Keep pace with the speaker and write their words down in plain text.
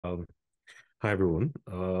Um, Hi everyone.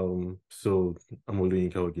 So I'm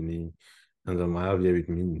Oluyin Kawagini, and I have here with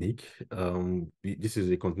me Nick. This is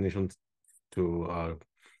a continuation to our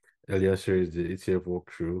earlier series, the ATF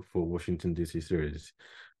walkthrough for Washington DC series.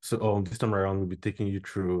 So this time around, we'll be taking you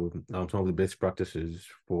through some of the best practices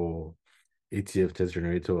for ATF Test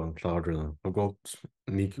Generator and Cloud Runner. I've got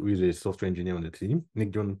Nick, who is a software engineer on the team.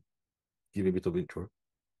 Nick, do you want to give a bit of intro?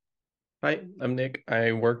 Hi, I'm Nick.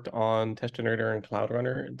 I worked on Test Generator and Cloud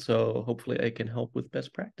Runner, and so hopefully I can help with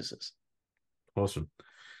best practices. Awesome.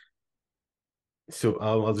 So,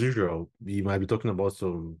 as usual, we might be talking about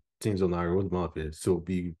some things on our roadmap here. So,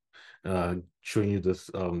 be showing you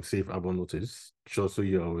this safe harbor notice, just so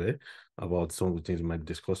you're aware about some of the things we might be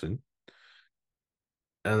discussing.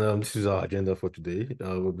 And this is our agenda for today.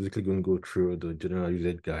 We're basically going to go through the general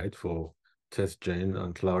usage guide for Test Gen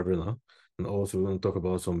and Cloud Runner, and also we're going to talk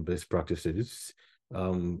about some best practices.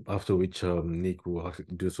 After which Nick will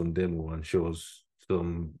actually do some demo and show us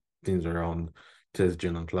some things around Test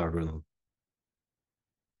Gen and Cloud Runner.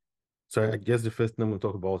 So I guess the first thing I'm going to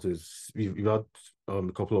talk about is we've had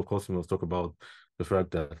a couple of customers talk about the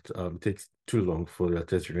fact that it takes too long for their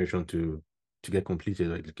test generation to get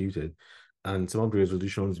completed or executed. And some of the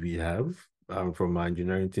resolutions we have from our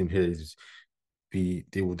engineering team here is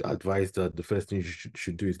they would advise that the first thing you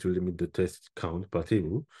should do is to limit the test count per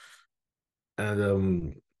table.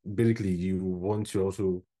 And basically you want to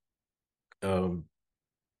also um,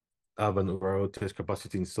 have an overall test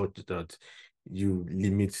capacity in such that you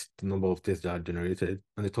limit the number of tests that are generated.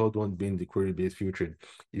 And the third one being the query-based filtering.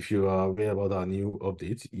 If you are aware about our new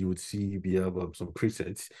update, you would see we have some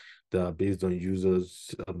presets that are based on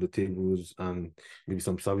users, the tables, and maybe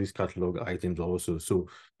some service catalog items also. So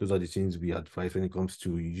those are the things we advise when it comes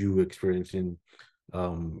to you experiencing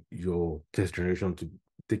your test generation to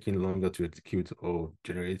taking longer to execute or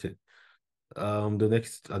generate it. The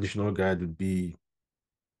next additional guide would be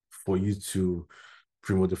for you to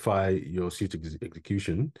pre-modify your suit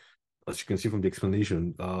execution. As you can see from the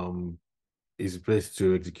explanation, it's best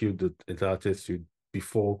to execute the entire test suite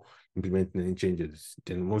before implementing any changes.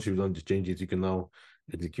 Then once you've done the changes, you can now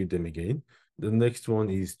execute them again. The next one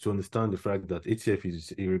is to understand the fact that ATF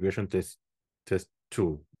is a regression test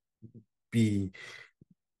tool. We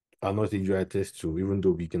are not a UI test tool, even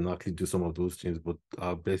though we can actually do some of those things, but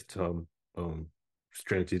our best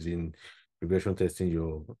strength is in regression testing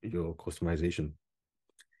your customization.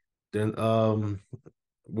 Then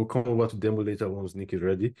we'll come over to demo later once Nick is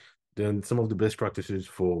ready. Then some of the best practices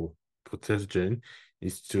for test gen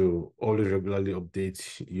is to always regularly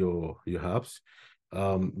update your apps.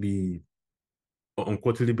 We on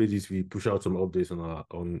quarterly basis we push out some updates on our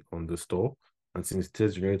on the store. And since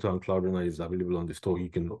Test Generator and Cloud Runner is available on the store, you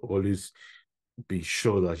can always be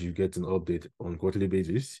sure that you get an update on quarterly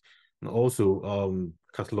basis. And also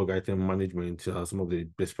catalog item management are some of the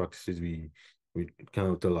best practices we kind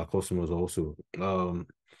of tell our customers also.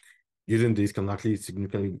 Using this can actually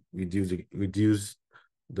significantly reduce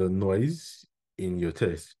the noise in your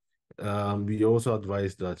test. We also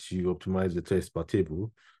advise that you optimize the test per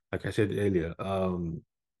table. Like I said earlier,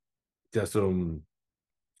 there are some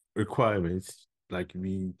requirements like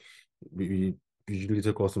we usually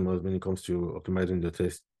tell customers when it comes to optimizing the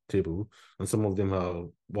test table, and some of them are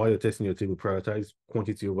while you're testing your table, prioritize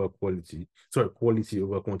quantity over quality. Sorry, quality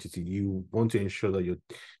over quantity. You want to ensure that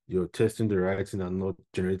you're testing the right thing and not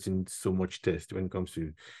generating so much test when it comes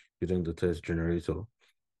to using the test generator.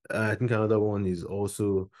 I think another one is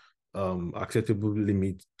also acceptable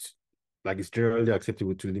limit. Like it's generally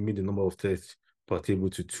acceptable to limit the number of tests per table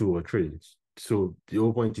to two or three. So the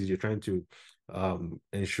whole point is you're trying to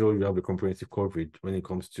ensure you have a comprehensive coverage when it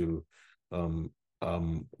comes to um,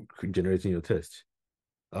 generating your test.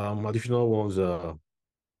 Additional ones are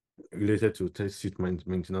related to test suite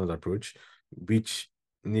maintenance approach, which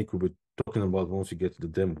Nick will be talking about once we get to the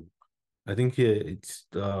demo. I think here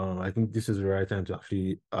I think this is the right time to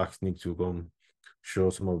actually ask Nick to come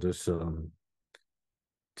show some of this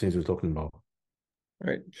things we're talking about.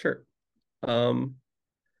 All right, sure. Um,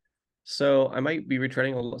 so I might be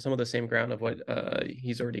retreading some of the same ground of what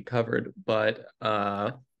he's already covered, but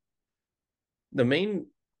the main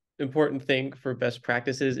important thing for best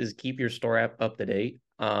practices is keep your store app up to date.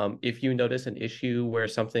 If you notice an issue where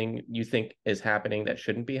something you think is happening that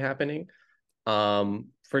shouldn't be happening,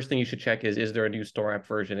 first thing you should check is there a new store app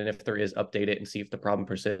version? And if there is, update it and see if the problem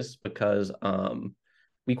persists, because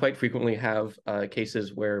we quite frequently have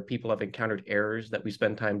cases where people have encountered errors that we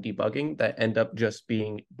spend time debugging that end up just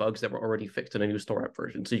being bugs that were already fixed in a new store app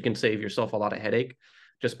version. So you can save yourself a lot of headache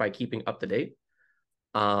just by keeping up to date.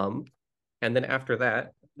 And then after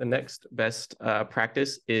that, the next best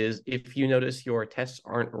practice is if you notice your tests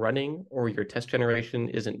aren't running or your test generation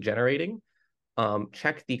isn't generating,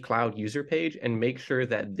 check the cloud user page and make sure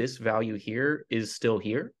that this value here is still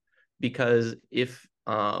here. Because if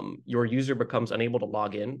your user becomes unable to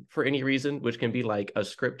log in for any reason, which can be like a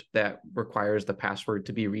script that requires the password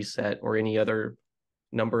to be reset or any other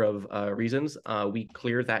number of reasons, we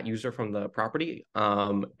clear that user from the property,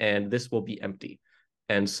 and this will be empty.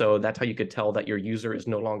 And so that's how you could tell that your user is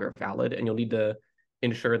no longer valid, and you'll need to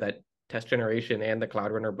ensure that test generation and the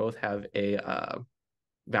Cloud Runner both have a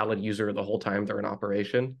valid user the whole time they're in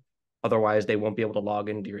operation. Otherwise, they won't be able to log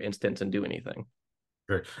into your instance and do anything.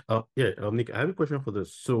 Right. Nick, I have a question for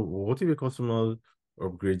this. So what if a customer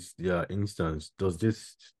upgrades their instance? Does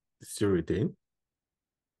this still retain?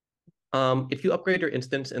 If you upgrade your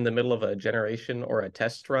instance in the middle of a generation or a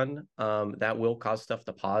test run, that will cause stuff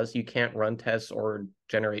to pause. You can't run tests or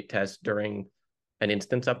generate tests during an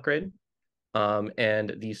instance upgrade.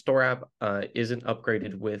 And the store app isn't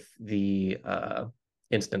upgraded with the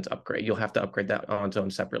instance upgrade. You'll have to upgrade that on its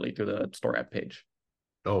own separately through the store app page.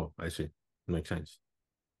 Oh, I see. Makes sense.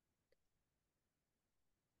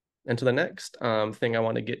 And so the next thing I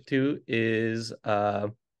want to get to is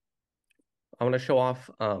I want to show off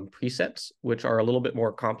presets, which are a little bit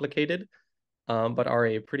more complicated, but are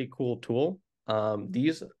a pretty cool tool.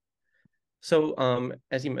 As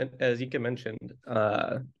Ika mentioned,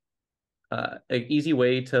 an easy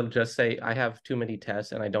way to just say, I have too many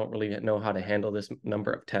tests and I don't really know how to handle this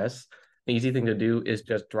number of tests. The easy thing to do is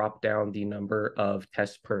just drop down the number of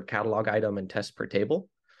tests per catalog item and tests per table.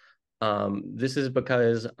 This is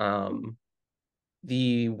because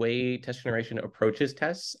the way test generation approaches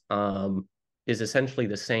tests is essentially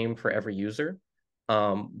the same for every user.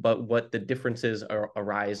 But what the differences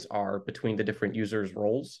arise are between the different users'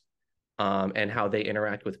 roles and how they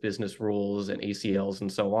interact with business rules and ACLs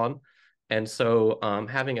and so on. And so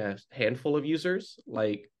having a handful of users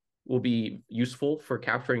will be useful for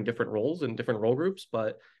capturing different roles and different role groups,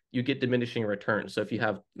 but you get diminishing returns. So if you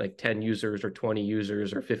have like 10 users or 20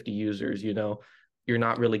 users or 50 users, you're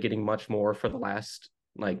not really getting much more for the last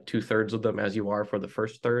like 2/3 of them as you are for the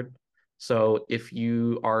first third. So if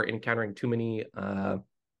you are encountering too many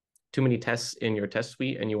tests in your test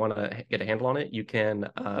suite and you want to get a handle on it, you can,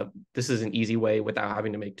 this is an easy way without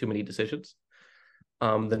having to make too many decisions.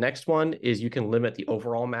 The next one is you can limit the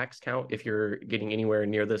overall max count. If you're getting anywhere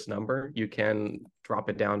near this number, you can drop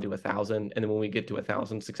it down to 1,000. And then when we get to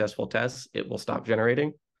 1,000 successful tests, it will stop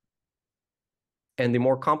generating. And the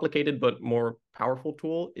more complicated but more powerful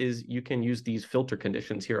tool is you can use these filter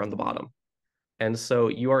conditions here on the bottom. And so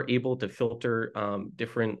you are able to filter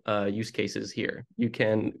different use cases here. You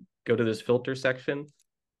can go to this filter section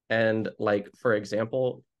and for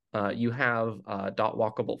example, you have dot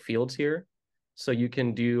walkable fields here. So you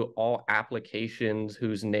can do all applications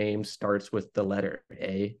whose name starts with the letter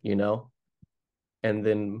A, and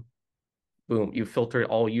then boom, you filter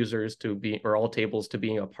all users or all tables to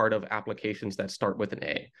being a part of applications that start with an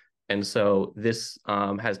A. And so this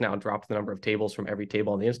has now dropped the number of tables from every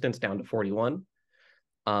table in the instance down to 41.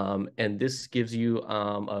 And this gives you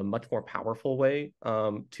a much more powerful way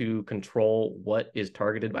to control what is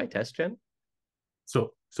targeted by test gen.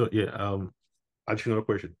 So yeah, actually another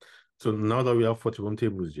question. So now that we have 41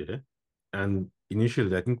 tables here, and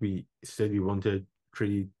initially I think we said we wanted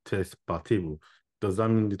 3 tests per table. Does that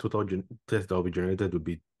mean the total test that will be generated will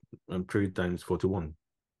be 3 times 41?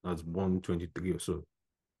 That's 123 or so.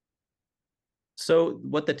 So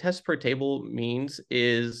what the test per table means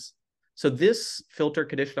is, so this filter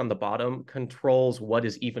condition on the bottom controls what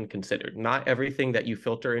is even considered. Not everything that you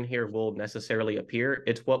filter in here will necessarily appear.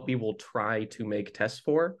 It's what we will try to make tests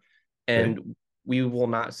for. And okay, we will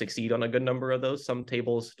not succeed on a good number of those. Some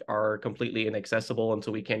tables are completely inaccessible, and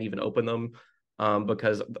so we can't even open them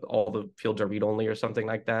because all the fields are read-only or something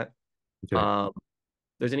like that. Okay.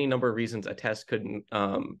 There's any number of reasons a test couldn't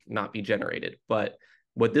not be generated. But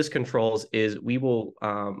what this controls is we will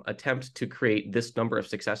attempt to create this number of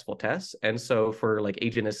successful tests. And so for like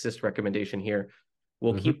agent assist recommendation here,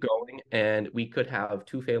 we'll keep going, and we could have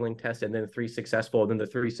 2 failing tests and then 3 successful, and then the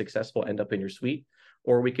 3 successful end up in your suite.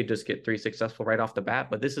 Or we could just get 3 successful right off the bat.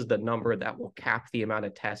 But this is the number that will cap the amount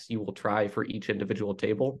of tests you will try for each individual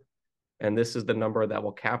table. And this is the number that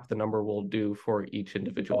will cap the number we'll do for each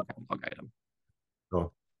individual catalog item.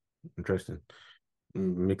 Oh, interesting.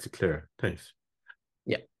 Makes it clear. Thanks.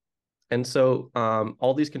 Yeah. And so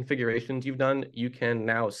all these configurations you've done, you can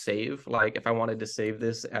now save. Like if I wanted to save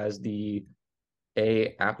this as the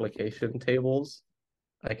A application tables,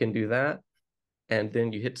 I can do that. And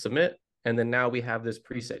then you hit submit. And then now we have this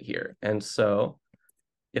preset here. And so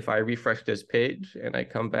if I refresh this page and I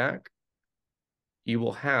come back, you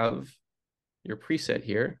will have your preset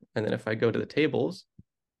here. And then if I go to the tables,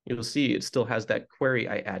 you'll see it still has that query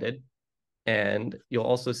I added. And you'll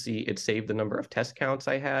also see it saved the number of test counts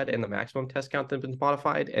I had and the maximum test count that's been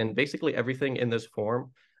modified. And basically everything in this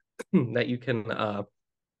form that you can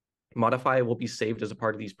modify will be saved as a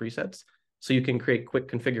part of these presets. So you can create quick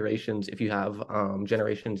configurations if you have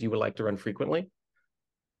generations you would like to run frequently.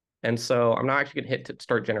 And so I'm not actually going to hit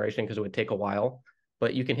start generation because it would take a while,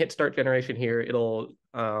 but you can hit start generation here. It'll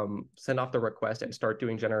send off the request and start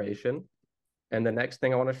doing generation. And the next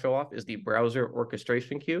thing I want to show off is the browser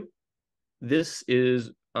orchestration queue. This is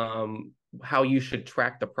how you should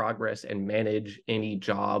track the progress and manage any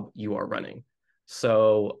job you are running.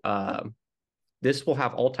 So this will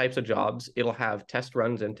have all types of jobs. It'll have test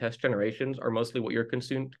runs and test generations are mostly what you're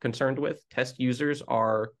concerned with. Test users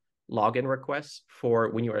are login requests for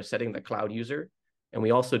when you are setting the cloud user. And we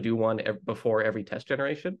also do one before every test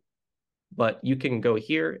generation. But you can go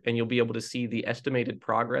here and you'll be able to see the estimated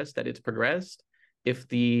progress that it's progressed. If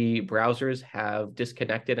the browsers have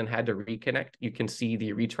disconnected and had to reconnect, you can see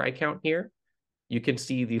the retry count here. You can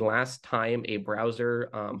see the last time a browser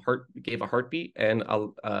gave a heartbeat and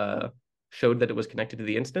showed that it was connected to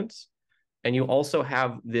the instance. And you also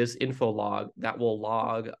have this info log that will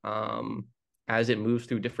log as it moves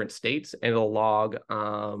through different states, and it'll log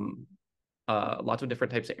lots of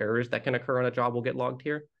different types of errors that can occur on a job will get logged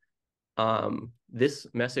here. This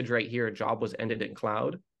message right here, job was ended in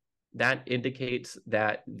cloud, that indicates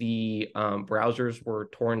that the browsers were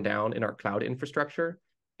torn down in our cloud infrastructure.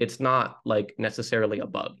 It's not like necessarily a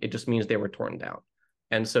bug. It just means they were torn down.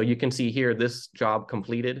 And so you can see here, this job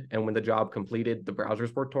completed. And when the job completed, the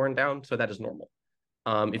browsers were torn down. So that is normal.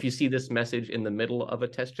 If you see this message in the middle of a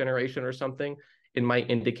test generation or something, it might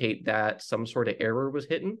indicate that some sort of error was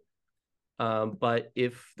hidden. But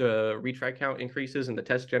if the retry count increases and the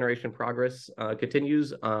test generation progress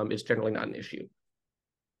continues, it's generally not an issue.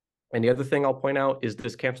 And the other thing I'll point out is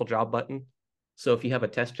this cancel job button. So if you have a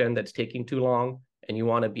test gen that's taking too long and you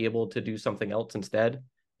want to be able to do something else instead,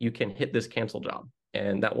 you can hit this cancel job,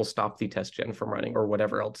 and that will stop the test gen from running, or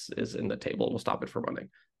whatever else is in the table will stop it from running.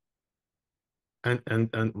 And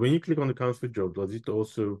when you click on the cancel job, does it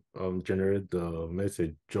also generate the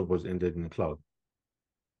message job was ended in the cloud?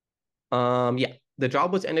 Yeah, the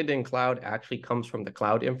job was ended in cloud actually comes from the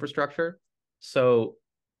cloud infrastructure. So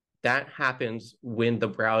that happens when the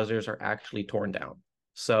browsers are actually torn down.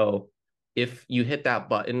 So if you hit that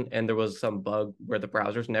button and there was some bug where the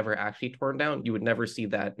browsers never actually torn down, you would never see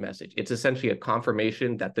that message. It's essentially a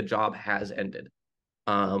confirmation that the job has ended.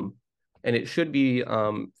 And it should be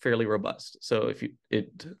fairly robust. So if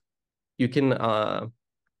you can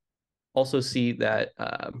also see that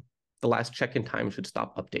the last check-in time should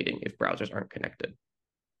stop updating if browsers aren't connected.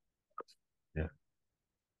 Yeah.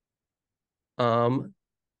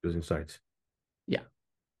 Using sites. Yeah.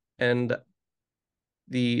 And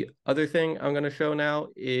the other thing I'm going to show now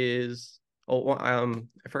is, I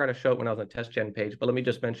forgot to show it when I was on the test gen page, but let me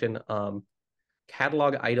just mention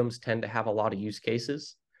catalog items tend to have a lot of use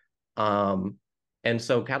cases. And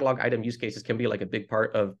so catalog item use cases can be like a big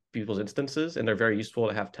part of people's instances, and they're very useful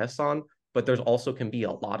to have tests on, but there's also can be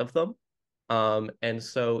a lot of them. And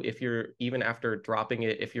so if you're, even after dropping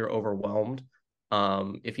it, if you're overwhelmed,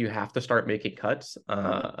 if you have to start making cuts,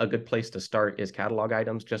 a good place to start is catalog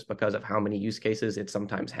items, just because of how many use cases it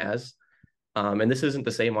sometimes has. And this isn't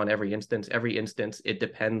the same on every instance. Every instance, it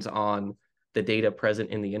depends on the data present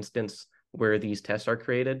in the instance where these tests are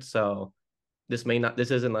created. So this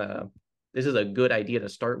is a good idea to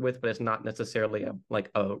start with, but it's not necessarily like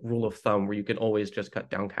a rule of thumb where you can always just cut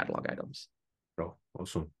down catalog items. Oh,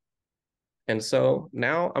 awesome. And so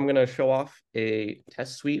now I'm going to show off a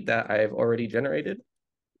test suite that I've already generated.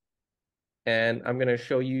 And I'm going to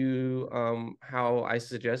show you how I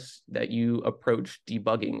suggest that you approach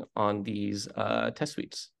debugging on these test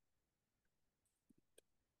suites.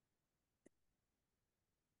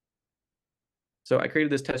 So I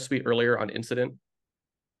created this test suite earlier on incident.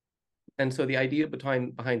 And so the idea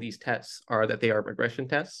behind these tests are that they are regression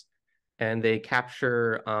tests, and they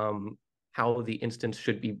capture how the instance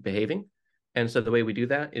should be behaving. And so the way we do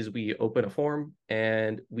that is we open a form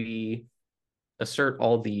and we assert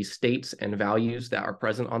all the states and values that are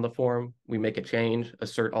present on the form. We make a change,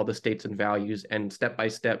 assert all the states and values, and step by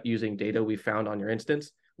step, using data we found on your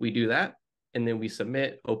instance, we do that. And then we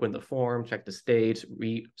submit, open the form, check the states,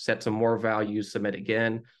 reset some more values, submit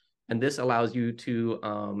again. And this allows you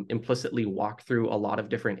to implicitly walk through a lot of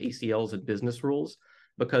different ACLs and business rules,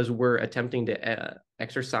 because we're attempting to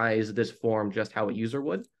exercise this form just how a user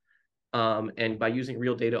would. And by using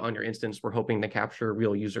real data on your instance, we're hoping to capture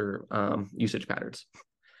real user usage patterns.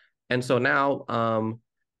 And so now,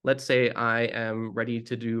 let's say I am ready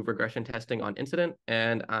to do regression testing on incident,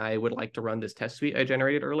 and I would like to run this test suite I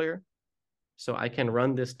generated earlier. So I can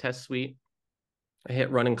run this test suite. I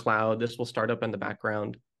hit run in cloud. This will start up in the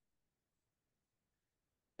background.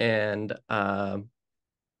 And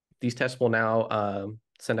these tests will now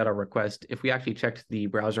send out a request. If we actually checked the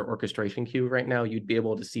browser orchestration queue right now, you'd be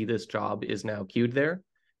able to see this job is now queued there.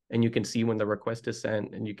 And you can see when the request is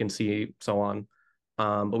sent, and you can see so on.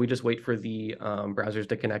 But we just wait for the browsers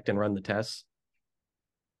to connect and run the tests.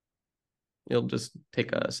 It'll just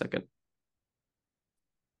take a second.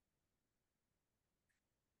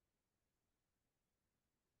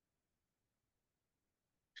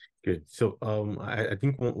 Good. So I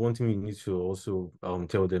think one thing we need to also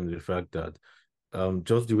tell them the fact that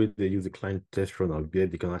just the way they use the client test runner, where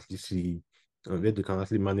they can actually see where they can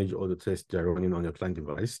actually manage all the tests they're running on your client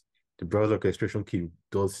device. The browser orchestration key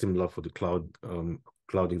does similar for the cloud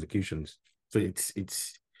executions. So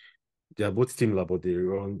they are both similar, but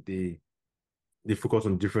they focus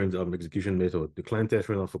on different execution method. The client test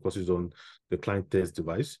runner focuses on the client test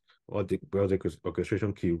device, or the browser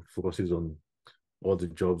orchestration queue focuses on all the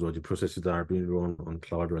jobs or the processes that are being run on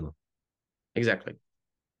Cloud Runner. Exactly.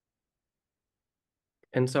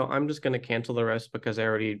 And so I'm just going to cancel the rest because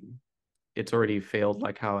it's already failed,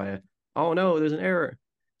 like how oh no, there's an error.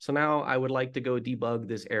 So now I would like to go debug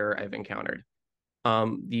this error I've encountered.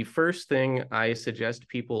 The first thing I suggest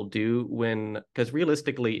people do because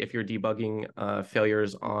realistically, if you're debugging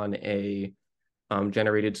failures on a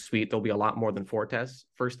generated suite, there'll be a lot more than 4 tests.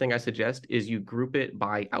 First thing I suggest is you group it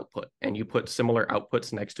by output, and you put similar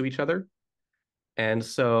outputs next to each other. And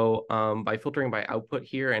so by filtering by output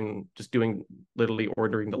here and just literally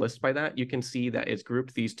ordering the list by that, you can see that it's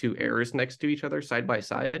grouped these 2 errors next to each other side by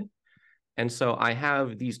side. And so I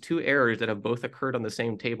have these 2 errors that have both occurred on the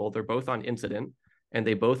same table. They're both on incident, and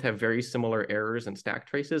they both have very similar errors and stack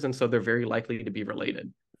traces. And so they're very likely to be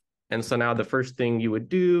related. And so now the first thing you would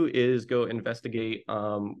do is go investigate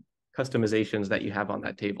customizations that you have on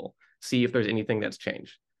that table, see if there's anything that's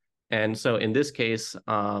changed. And so in this case,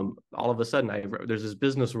 all of a sudden, there's this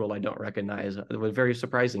business rule I don't recognize. It was very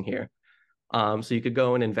surprising here. So you could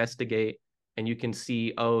go and investigate, and you can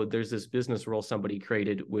see, oh, there's this business rule somebody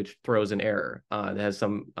created which throws an error that has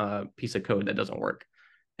some piece of code that doesn't work.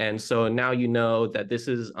 And so now you know that this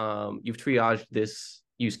is, you've triaged this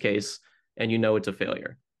use case, and you know it's a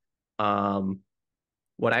failure.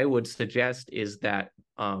 What I would suggest is that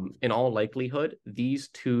in all likelihood, these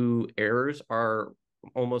 2 errors are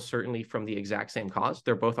almost certainly from the exact same cause.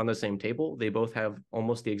 They're both on the same table. They both have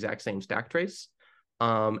almost the exact same stack trace.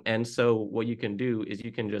 And so what you can do is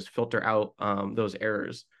you can just filter out those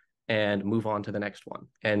errors and move on to the next one,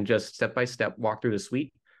 and just step by step walk through the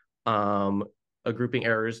suite, grouping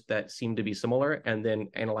errors that seem to be similar, and then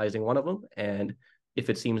analyzing one of them. And if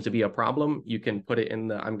it seems to be a problem, you can put it in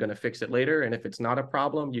the I'm going to fix it later. And if it's not a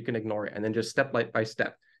problem, you can ignore it, and then just step by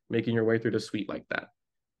step, making your way through the suite like that.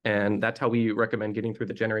 And that's how we recommend getting through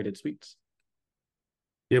the generated suites.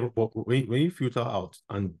 Yeah, but when you filter out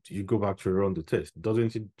and you go back to run the test,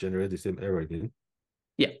 doesn't it generate the same error again?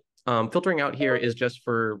 Yeah. Filtering out here is just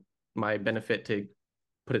for my benefit to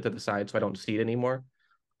put it to the side so I don't see it anymore.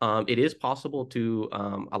 It is possible to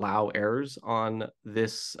allow errors on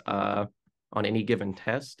this on any given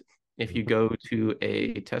test. If you go to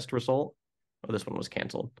a test result, oh, this one was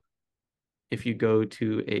canceled. If you go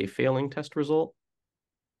to a failing test result,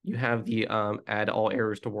 you have the add all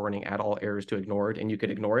errors to warning, add all errors to ignored, and you could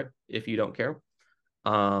ignore it if you don't care.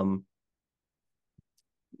 But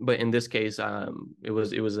in this case,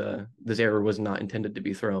 this error was not intended to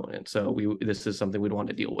be thrown, and so this is something we'd want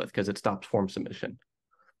to deal with because it stops form submission.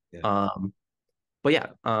 Yeah. But yeah,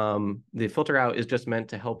 the filter out is just meant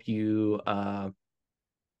to help you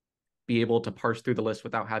be able to parse through the list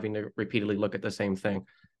without having to repeatedly look at the same thing.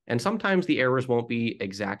 And sometimes the errors won't be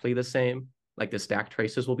exactly the same, like the stack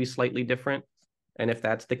traces will be slightly different. And if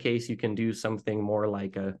that's the case, you can do something more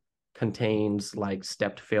like a contains like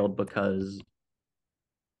stepped failed because,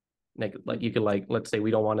 like you could let's say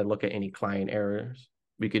we don't want to look at any client errors.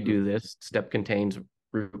 We could do this step contains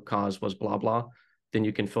root cause was blah, blah. Then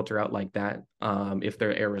you can filter out like that if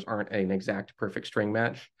their errors aren't an exact perfect string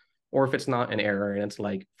match, or if it's not an error and it's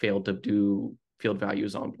like failed to do field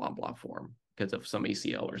values on blah, blah form because of some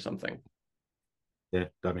ACL or something. Yeah,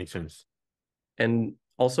 that makes sense. And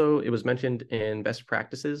also it was mentioned in best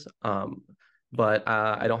practices, but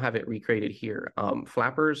I don't have it recreated here.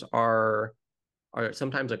 Flappers are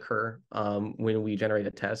sometimes occur when we generate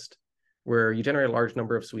a test. where you generate a large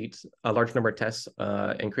number of suites, a large number of tests,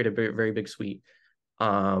 and create a very, very big suite.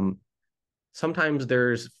 Sometimes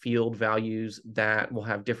there's field values that will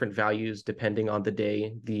have different values depending on the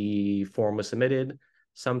day the form was submitted.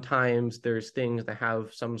 Sometimes there's things that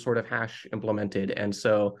have some sort of hash implemented. And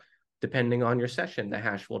so depending on your session, the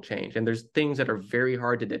hash will change. And there's things that are very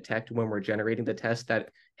hard to detect when we're generating the test that,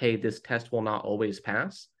 hey, this test will not always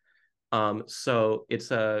pass. So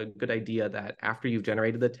it's a good idea that after you've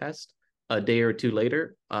generated the test, a day or two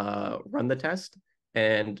later, run the test,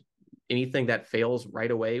 and anything that fails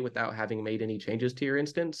right away without having made any changes to your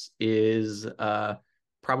instance is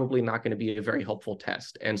probably not going to be a very helpful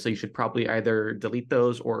test. And so you should probably either delete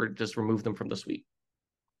those or just remove them from the suite.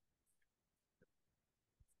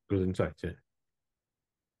 Good insight, yeah.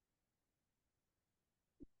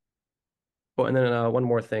 Oh, and then one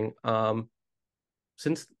more thing.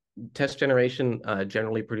 Since test generation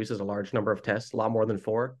generally produces a large number of tests, a lot more than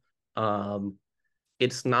 4,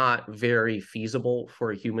 it's not very feasible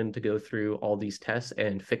for a human to go through all these tests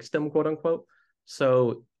and fix them, quote unquote.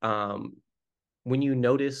 So when you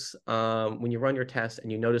notice, when you run your test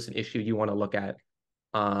and you notice an issue you want to look at,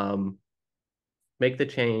 make the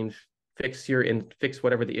change, fix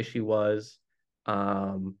whatever the issue was,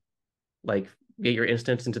 like get your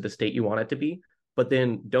instance into the state you want it to be, but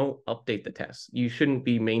then don't update the tests. You shouldn't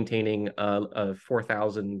be maintaining a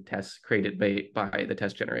 4,000 tests created by the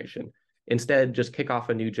test generation. Instead, just kick off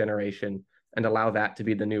a new generation and allow that to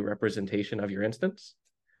be the new representation of your instance.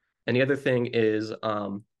 And the other thing is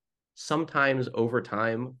sometimes over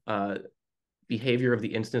time, behavior of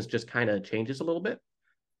the instance just kind of changes a little bit.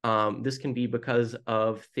 This can be because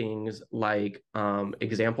of things like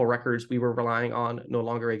example records we were relying on no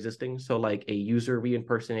longer existing. So like a user we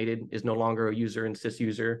impersonated is no longer a user in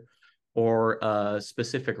sysuser, or a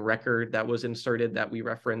specific record that was inserted that we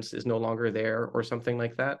referenced is no longer there, or something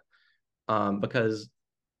like that. Because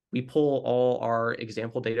we pull all our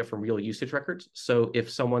example data from real usage records. So if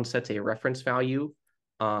someone sets a reference value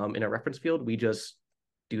in a reference field, we just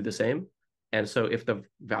do the same. And so if the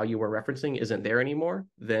value we're referencing isn't there anymore,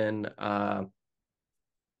 then the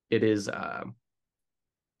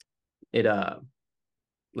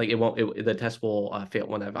test will fail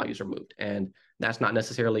when that value is removed. And that's not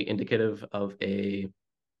necessarily indicative of a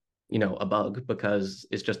bug, because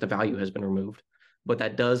it's just the value has been removed. But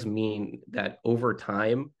that does mean that over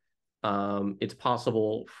time, it's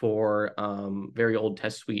possible for very old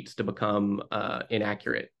test suites to become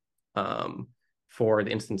inaccurate for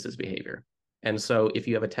the instance's behavior. And so if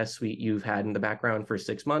you have a test suite you've had in the background for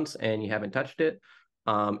 6 months and you haven't touched it,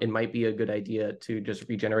 it might be a good idea to just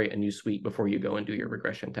regenerate a new suite before you go and do your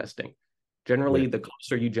regression testing. Generally, the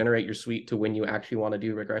closer you generate your suite to when you actually want to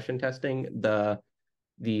do regression testing, the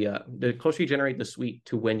closer you generate the suite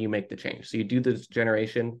to when you make the change. So you do this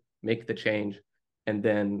generation, make the change, and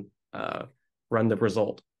then run the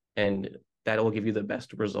result, and that will give you the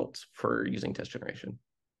best results for using test generation.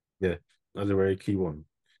 Yeah, that's a very key one,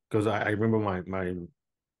 because I remember my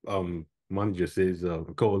manager says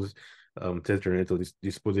calls test generator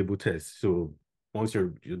disposable tests. So once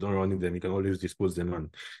you're done running them, you can always dispose them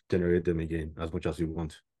and generate them again as much as you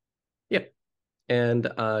want. Yeah.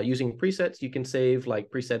 And using presets, you can save like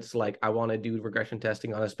presets like, I want to do regression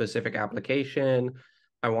testing on a specific application.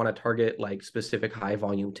 I want to target like specific high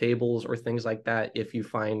volume tables or things like that. If you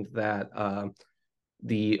find that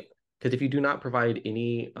because if you do not provide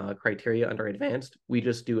any criteria under advanced, we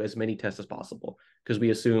just do as many tests as possible, because we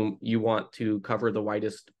assume you want to cover the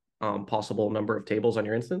widest possible number of tables on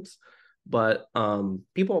your instance. But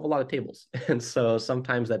people have a lot of tables. And so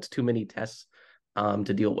sometimes that's too many tests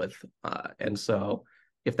to deal with. And so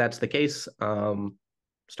if that's the case,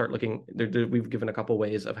 start looking. We've given a couple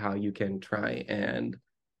ways of how you can try and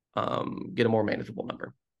get a more manageable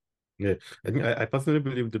number. Yeah, I personally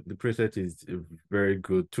believe the preset is a very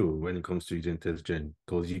good tool when it comes to using test gen,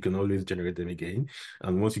 because you can always generate them again.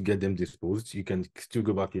 And once you get them disposed, you can still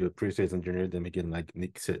go back to your presets and generate them again, like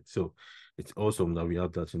Nick said. So it's awesome that we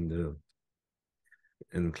have that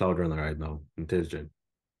in Cloud Runner right now in test gen.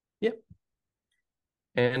 Yeah.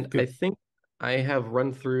 And good. I think I have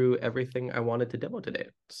run through everything I wanted to demo today.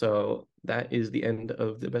 So that is the end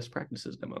of the best practices demo.